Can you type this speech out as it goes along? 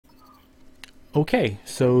Okay,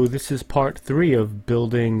 so this is part 3 of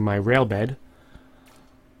building my RailBed.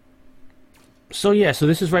 So yeah, so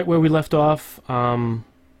this is right where we left off. I'm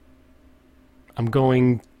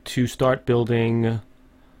going to start building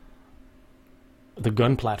the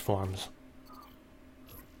gun platforms.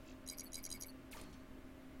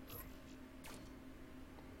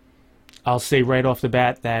 I'll say right off the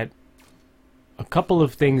bat that a couple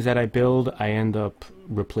of things that I build I end up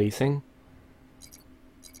replacing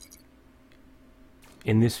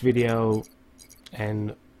in this video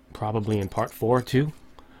and probably in part 4 too.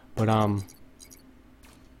 But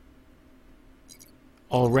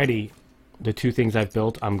already the two things I've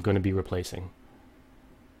built I'm going to be replacing.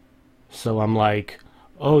 So I'm like,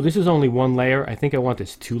 oh, this is only one layer. I think I want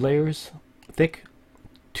this 2 layers thick,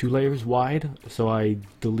 2 layers wide. So I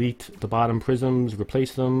delete the bottom prisms,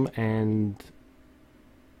 replace them, and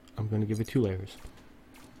I'm going to give it 2 layers.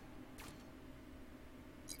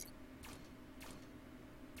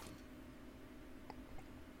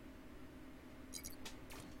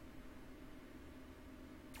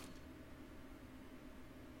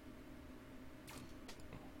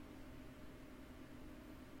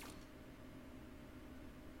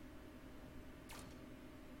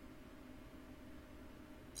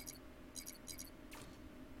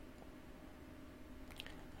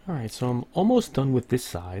 Alright, so I'm almost done with this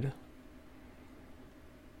side.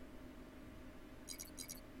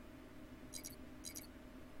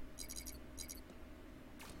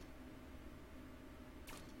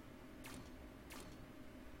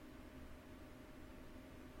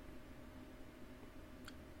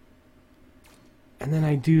 And then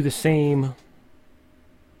I do the same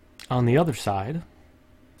on the other side.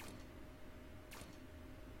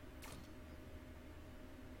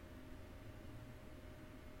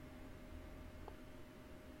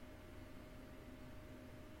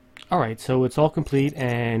 Alright, so it's all complete,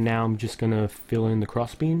 and now I'm just going to fill in the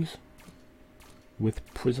cross beams with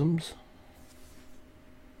prisms.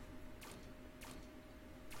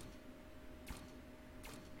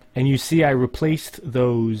 And you see I replaced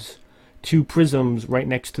those 2 prisms right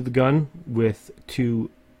next to the gun with 2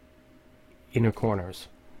 inner corners.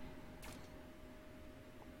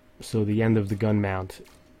 So the end of the gun mount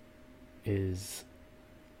is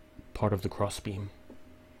part of the cross beam.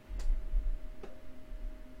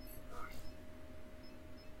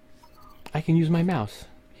 I can use my mouse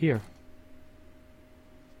here.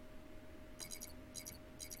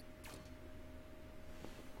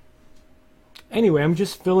 Anyway, I'm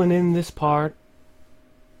just filling in this part.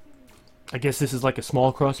 I guess this is like a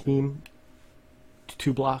small crossbeam,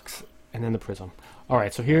 2 blocks, and then the prism.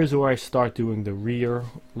 Alright, so here's where I start doing the rear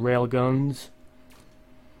rail guns.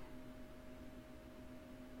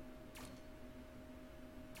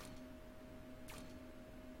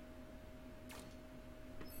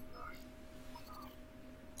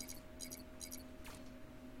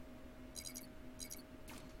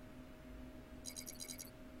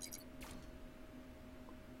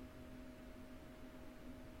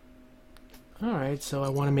 Alright, so I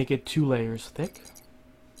want to make it 2 layers thick.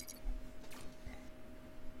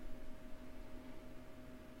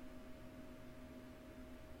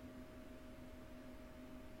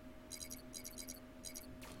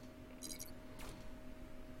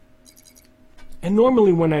 And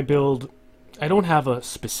normally when I build, I don't have a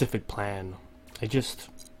specific plan.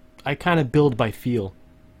 I kind of build by feel.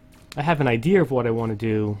 I have an idea of what I want to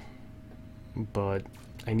do, but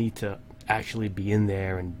I need to actually be in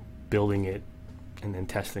there and building it and then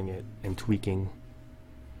testing it and tweaking.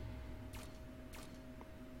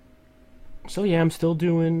 So yeah, I'm still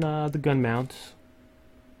doing the gun mounts.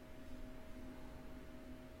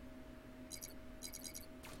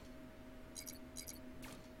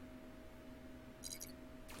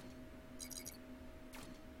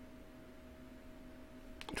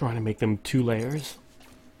 Trying to make them 2 layers.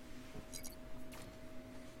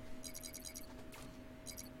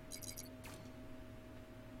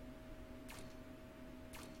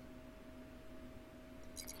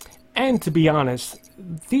 And to be honest,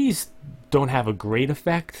 these don't have a great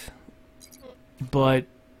effect, but,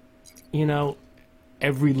 you know,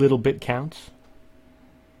 every little bit counts.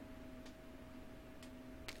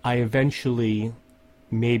 I eventually,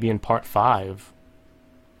 maybe in part 5,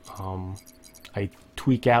 I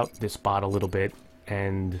tweak out this bot a little bit,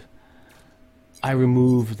 and I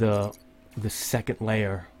remove the second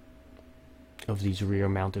layer of these rear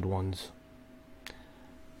mounted ones.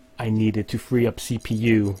 I needed to free up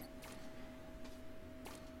CPU.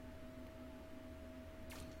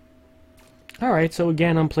 Alright, so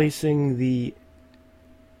again I'm placing the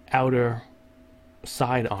outer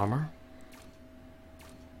side armor.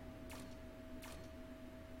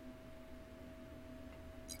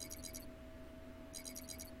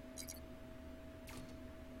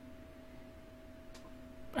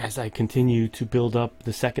 as I continue to build up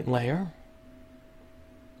the second layer.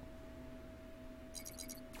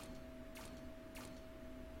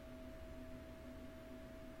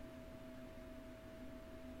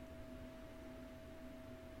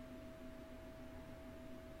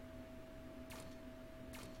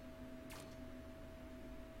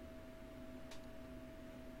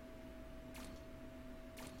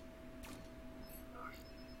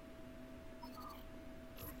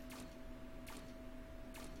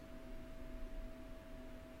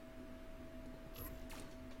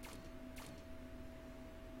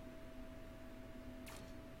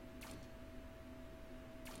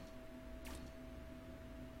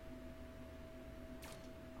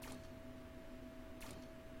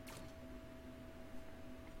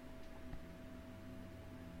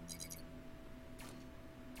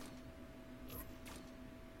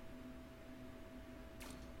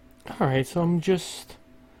 Alright, so I'm just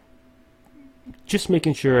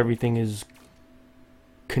making sure everything is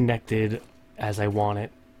connected as I want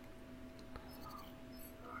it.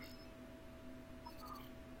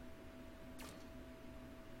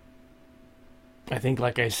 I think,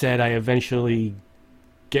 like I said, I eventually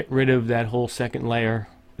get rid of that whole second layer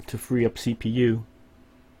to free up CPU.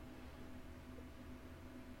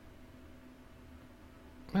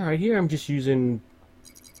 Alright, here I'm just using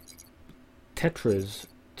tetras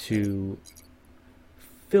to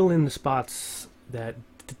fill in the spots that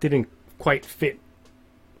didn't quite fit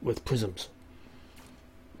with prisms.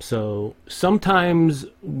 So sometimes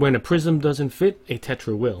when a prism doesn't fit, a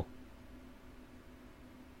tetra will.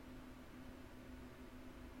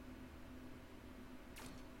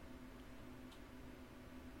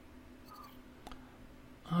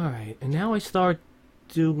 Alright, and now I start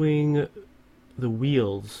doing the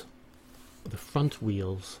wheels, the front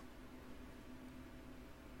wheels.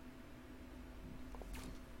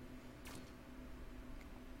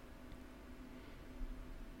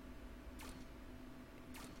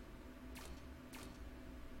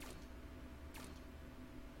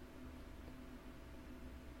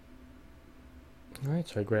 Alright,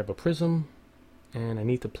 so I grab a prism, and I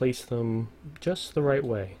need to place them just the right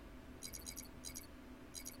way.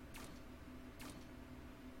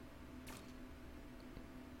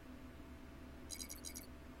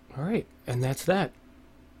 Alright, and that's that.